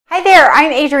there,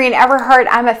 I'm Adrienne Everheart.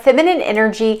 I'm a feminine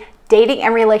energy dating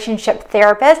and relationship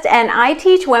therapist, and I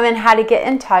teach women how to get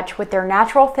in touch with their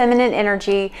natural feminine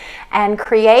energy and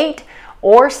create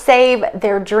or save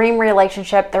their dream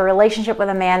relationship, their relationship with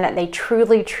a man that they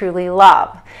truly, truly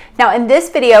love. Now, in this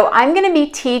video, I'm going to be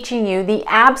teaching you the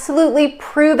absolutely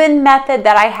proven method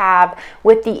that I have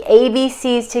with the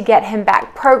ABCs to Get Him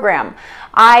Back program.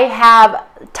 I have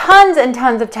tons and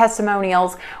tons of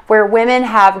testimonials where women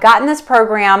have gotten this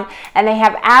program and they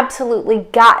have absolutely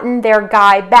gotten their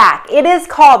guy back. It is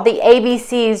called the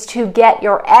ABCs to Get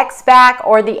Your Ex Back,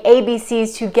 or the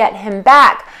ABCs to Get Him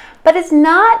Back. But it's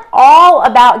not all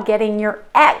about getting your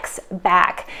ex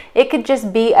back. It could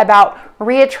just be about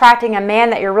reattracting a man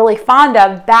that you're really fond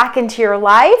of back into your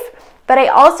life. But I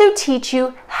also teach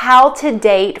you how to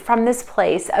date from this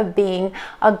place of being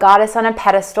a goddess on a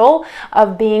pedestal,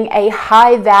 of being a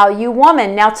high value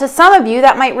woman. Now, to some of you,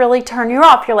 that might really turn you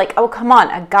off. You're like, oh, come on,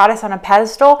 a goddess on a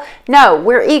pedestal? No,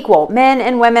 we're equal. Men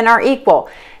and women are equal.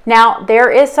 Now,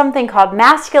 there is something called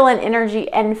masculine energy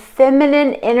and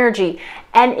feminine energy,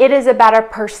 and it is about a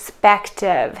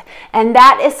perspective. And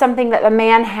that is something that the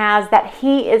man has, that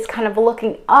he is kind of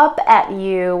looking up at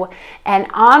you and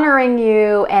honoring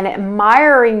you and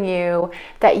admiring you,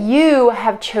 that you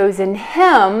have chosen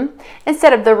him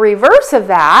instead of the reverse of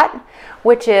that,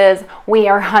 which is we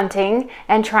are hunting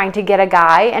and trying to get a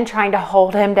guy and trying to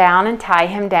hold him down and tie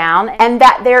him down, and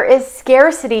that there is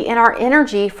scarcity in our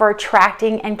energy for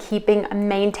attracting and keeping and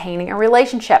maintaining a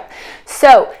relationship.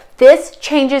 So this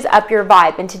changes up your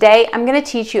vibe, and today I'm going to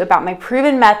teach you about my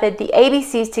proven method, the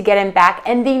ABCs to Get Him Back,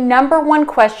 and the number one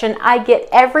question I get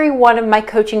every one of my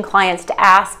coaching clients to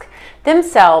ask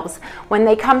themselves when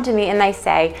they come to me and they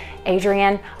say,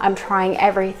 Adrienne, I'm trying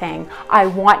everything. I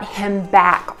want him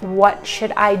back. What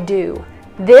should I do?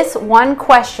 This one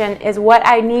question is what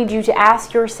I need you to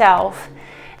ask yourself.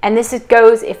 And this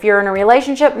goes if you're in a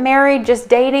relationship, married, just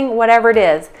dating, whatever it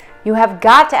is. You have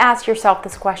got to ask yourself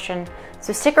this question.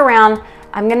 So stick around.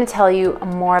 I'm going to tell you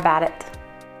more about it.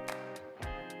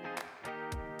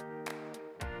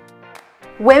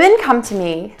 Women come to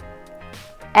me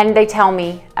and they tell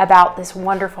me about this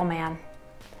wonderful man.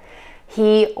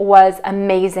 He was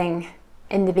amazing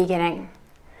in the beginning.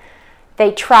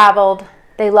 They traveled,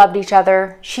 they loved each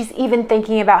other. She's even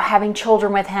thinking about having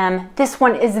children with him. This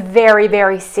one is very,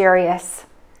 very serious.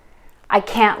 I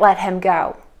can't let him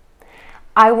go.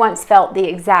 I once felt the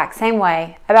exact same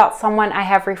way about someone I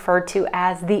have referred to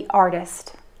as the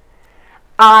artist.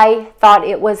 I thought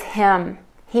it was him.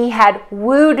 He had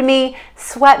wooed me,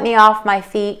 swept me off my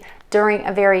feet during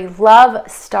a very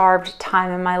love-starved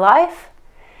time in my life.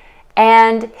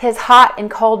 And his hot and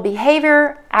cold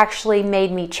behavior actually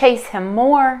made me chase him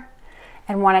more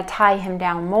and want to tie him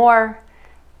down more.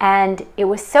 And it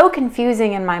was so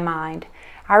confusing in my mind.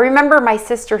 I remember my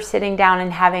sister sitting down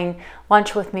and having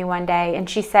lunch with me one day, and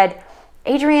she said,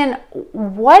 Adrienne,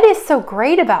 what is so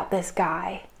great about this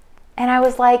guy? And I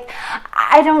was like,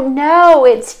 I don't know.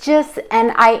 It's just,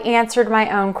 and I answered my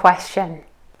own question.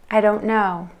 I don't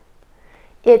know.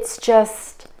 It's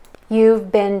just,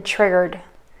 you've been triggered.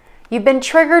 You've been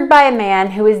triggered by a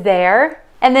man who is there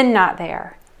and then not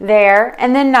there, there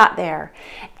and then not there.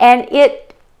 And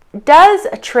it does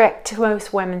a trick to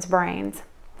most women's brains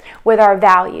with our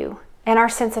value and our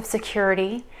sense of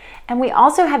security. And we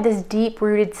also have this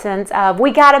deep-rooted sense of we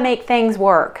got to make things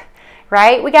work,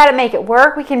 right? We got to make it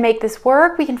work. We can make this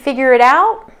work. We can figure it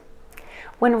out.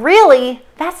 When really,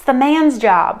 that's the man's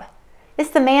job. It's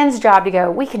the man's job to go,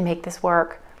 we can make this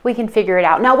work. We can figure it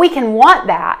out. Now, we can want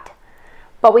that,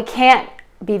 but we can't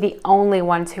be the only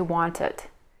ones who want it.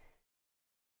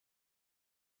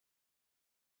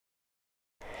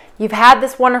 You've had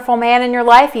this wonderful man in your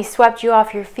life. He swept you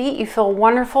off your feet. You feel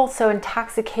wonderful, so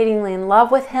intoxicatingly in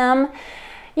love with him.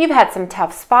 You've had some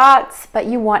tough spots, but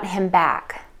you want him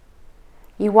back.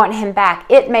 You want him back.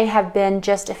 It may have been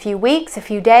just a few weeks, a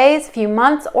few days, a few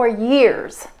months, or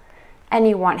years, and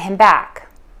you want him back.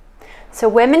 So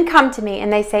women come to me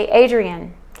and they say,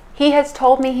 Adrienne, he has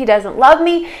told me he doesn't love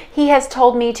me. He has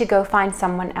told me to go find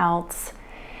someone else.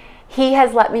 He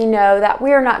has let me know that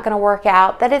we're not going to work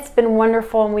out, that it's been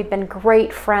wonderful and we've been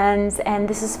great friends and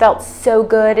this has felt so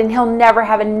good and he'll never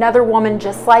have another woman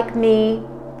just like me.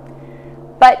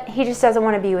 But he just doesn't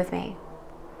want to be with me.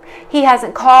 He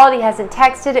hasn't called, he hasn't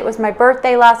texted. It was my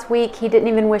birthday last week. He didn't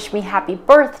even wish me happy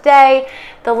birthday.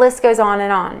 The list goes on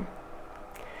and on.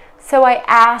 So I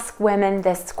ask women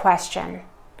this question.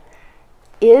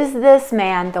 Is this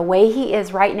man, the way he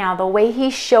is right now, the way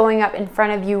he's showing up in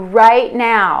front of you right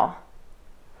now,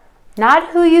 not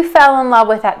who you fell in love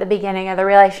with at the beginning of the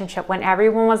relationship when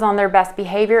everyone was on their best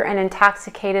behavior and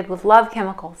intoxicated with love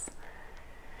chemicals,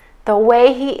 The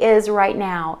way he is right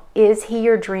now, is he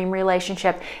your dream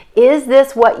relationship? Is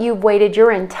this what you've waited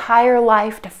your entire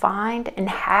life to find and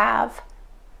have?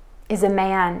 Is a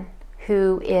man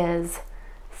who is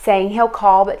saying he'll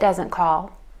call but doesn't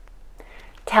call,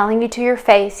 telling you to your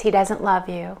face he doesn't love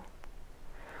you,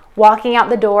 walking out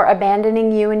the door,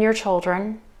 abandoning you and your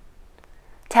children,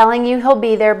 telling you he'll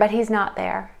be there but he's not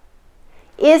there.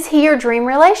 Is he your dream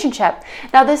relationship?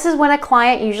 Now, this is when a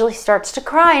client usually starts to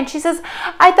cry and she says,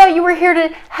 I thought you were here to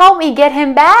help me get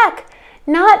him back,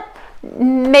 not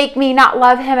make me not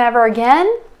love him ever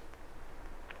again.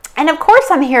 And of course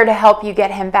I'm here to help you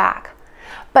get him back.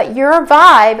 But your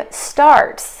vibe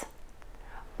starts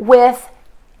with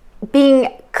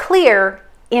being clear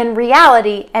in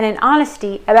reality and in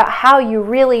honesty about how you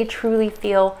really truly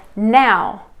feel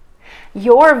now.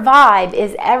 Your vibe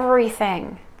is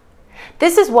everything.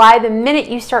 This is why the minute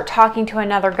you start talking to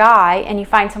another guy and you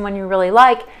find someone you really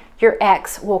like, your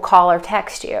ex will call or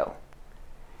text you.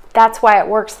 That's why it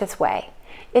works this way.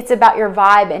 It's about your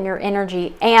vibe and your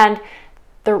energy. And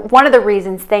one of the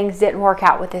reasons things didn't work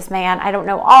out with this man, I don't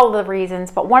know all of the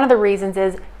reasons, but one of the reasons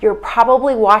is you're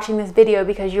probably watching this video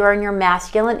because you're in your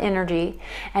masculine energy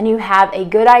and you have a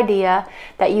good idea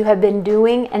that you have been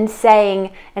doing and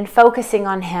saying and focusing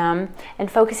on him and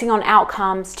focusing on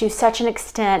outcomes to such an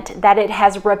extent that it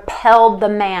has repelled the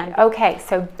man. Okay,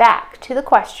 so back to the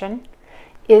question,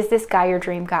 is this guy your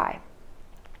dream guy?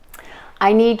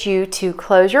 I need you to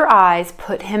close your eyes,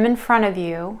 put him in front of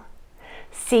you,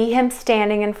 see him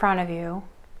standing in front of you.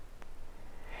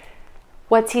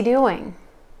 What's he doing?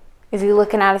 Is he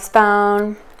looking at his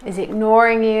phone? Is he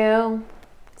ignoring you?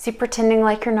 Is he pretending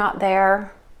like you're not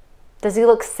there? Does he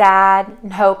look sad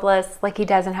and hopeless, like he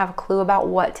doesn't have a clue about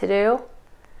what to do?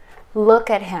 Look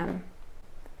at him.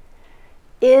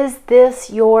 Is this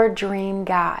your dream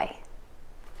guy?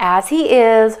 As he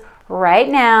is right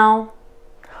now,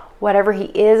 whatever he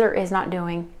is or is not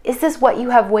doing, is this what you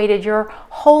have waited your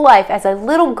whole life? As a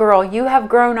little girl, you have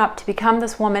grown up to become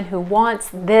this woman who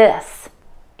wants this.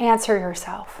 Answer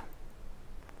yourself.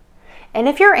 And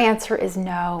if your answer is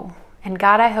no, and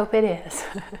God, I hope it is,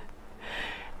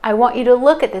 I want you to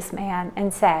look at this man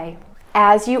and say,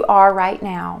 as you are right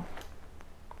now,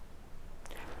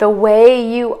 the way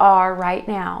you are right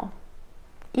now,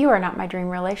 you are not my dream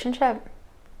relationship.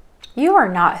 You are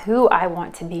not who I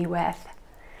want to be with.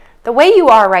 The way you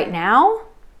are right now,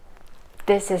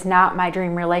 this is not my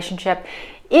dream relationship.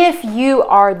 If you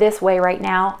are this way right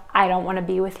now, I don't want to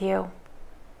be with you.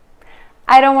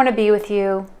 I don't want to be with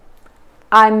you.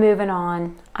 I'm moving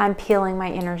on. I'm peeling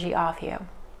my energy off you.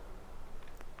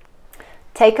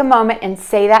 Take a moment and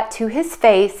say that to his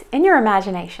face in your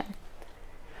imagination.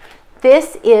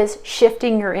 This is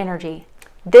shifting your energy.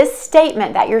 This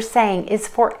statement that you're saying is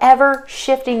forever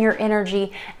shifting your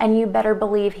energy, and you better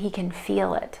believe he can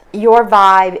feel it. Your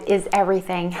vibe is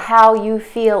everything. How you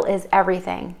feel is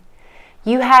everything.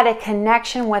 You had a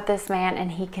connection with this man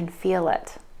and he can feel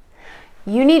it.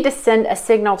 You need to send a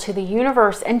signal to the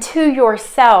universe and to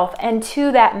yourself and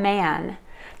to that man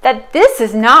that this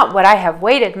is not what I have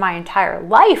waited my entire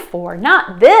life for,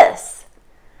 not this.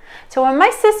 So when my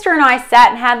sister and I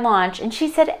sat and had lunch and she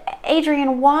said,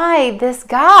 Adrienne, why this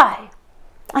guy?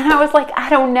 And I was like, I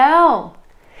don't know.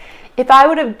 If I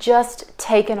would have just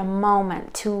taken a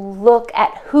moment to look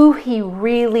at who he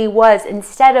really was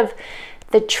instead of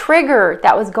the trigger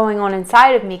that was going on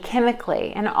inside of me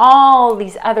chemically and all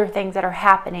these other things that are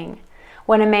happening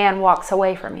when a man walks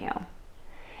away from you.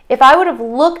 If I would have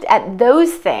looked at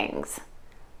those things,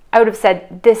 I would have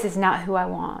said, this is not who I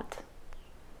want.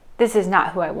 This is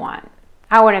not who I want.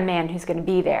 I want a man who's going to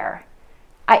be there.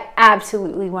 I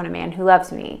absolutely want a man who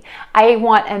loves me. I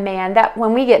want a man that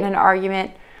when we get in an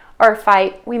argument or a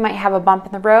fight, we might have a bump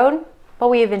in the road, but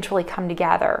we eventually come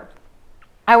together.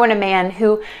 I want a man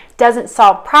who doesn't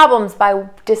solve problems by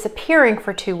disappearing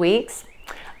for 2 weeks.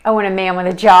 I want a man with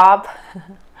a job.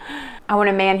 I want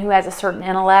a man who has a certain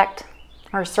intellect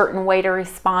or a certain way to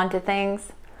respond to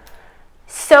things.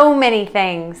 So many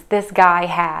things this guy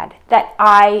had that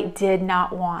I did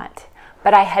not want,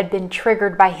 but I had been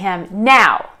triggered by him.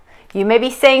 Now, you may be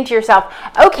saying to yourself,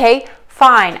 okay,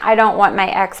 fine, I don't want my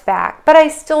ex back, but I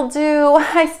still do.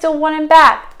 I still want him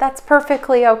back. That's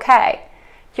perfectly okay.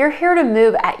 You're here to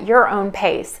move at your own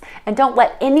pace, and don't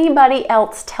let anybody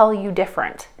else tell you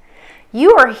different.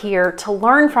 You are here to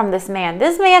learn from this man.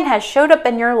 This man has showed up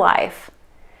in your life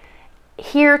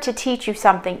here to teach you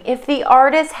something. If the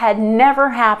artist had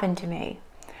never happened to me,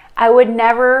 I would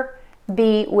never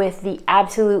be with the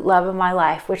absolute love of my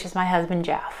life, which is my husband,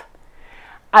 Jeff.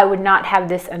 I would not have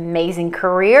this amazing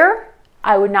career.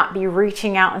 I would not be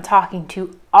reaching out and talking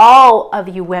to all of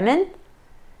you women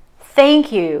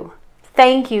Thank you.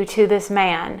 Thank you to this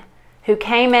man who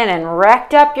came in and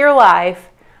wrecked up your life,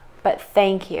 but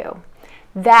thank you.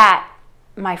 That,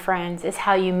 my friends, is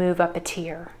how you move up a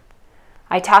tier.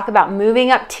 I talk about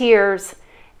moving up tiers,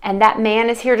 and that man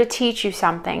is here to teach you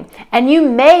something. And you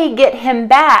may get him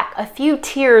back a few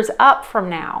tiers up from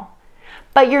now,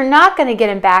 but you're not going to get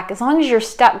him back as long as you're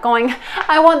stuck going,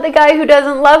 I want the guy who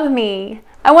doesn't love me.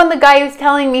 I want the guy who's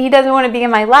telling me he doesn't want to be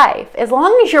in my life. As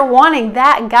long as you're wanting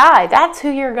that guy, that's who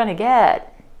you're going to get.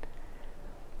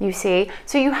 You see?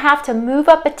 So you have to move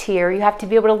up a tier. You have to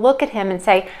be able to look at him and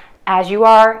say, as you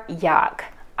are, yuck,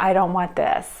 I don't want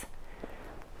this.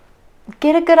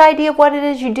 Get a good idea of what it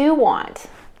is you do want.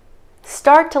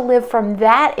 Start to live from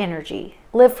that energy.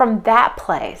 Live from that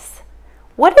place.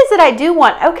 What is it I do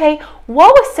want? Okay,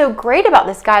 what was so great about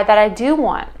this guy that I do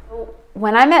want?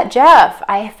 When I met Jeff,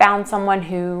 I found someone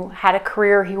who had a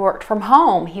career. He worked from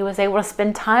home. He was able to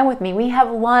spend time with me. We have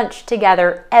lunch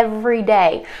together every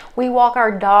day. We walk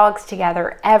our dogs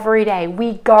together every day.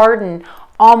 We garden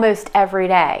almost every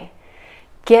day.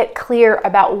 Get clear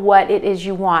about what it is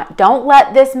you want. Don't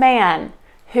let this man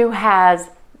who has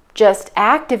just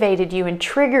activated you and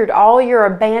triggered all your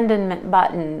abandonment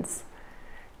buttons,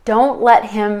 don't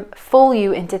let him fool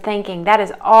you into thinking that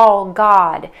is all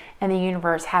God and the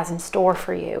universe has in store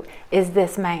for you, is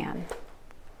this man.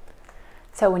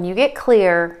 So when you get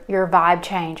clear, your vibe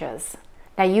changes.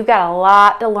 Now you've got a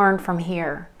lot to learn from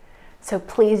here. So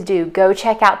please do go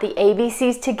check out the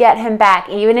ABCs to get him back.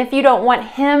 Even if you don't want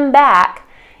him back,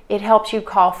 it helps you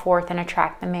call forth and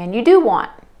attract the man you do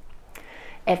want.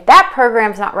 If that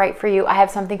program's not right for you, I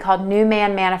have something called New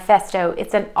Man Manifesto.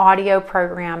 It's an audio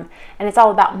program, and it's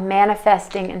all about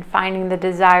manifesting and finding the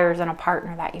desires in a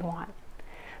partner that you want.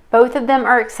 Both of them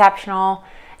are exceptional,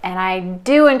 and I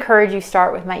do encourage you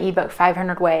start with my ebook,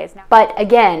 500 Ways. But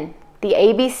again, the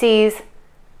ABCs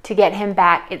to get him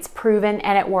back, it's proven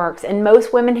and it works. And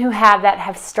most women who have that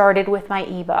have started with my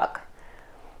ebook.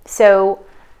 So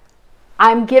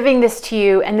I'm giving this to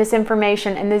you and this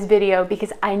information in this video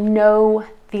because I know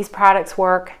these products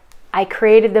work. I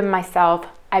created them myself.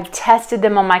 I've tested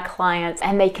them on my clients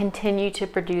and they continue to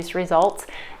produce results.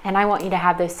 And I want you to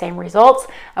have those same results.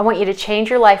 I want you to change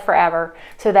your life forever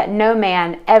so that no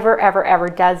man ever, ever, ever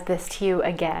does this to you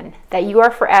again. That you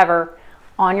are forever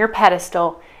on your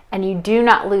pedestal and you do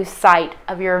not lose sight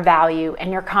of your value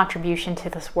and your contribution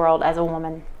to this world as a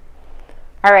woman.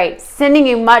 All right, sending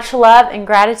you much love and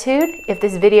gratitude. If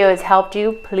this video has helped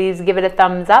you, please give it a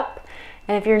thumbs up.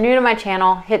 And if you're new to my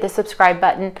channel, hit the subscribe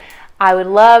button. I would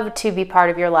love to be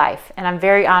part of your life, and I'm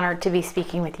very honored to be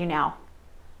speaking with you now.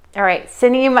 All right,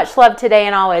 sending you much love today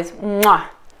and always. Mwah.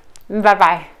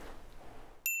 Bye-bye.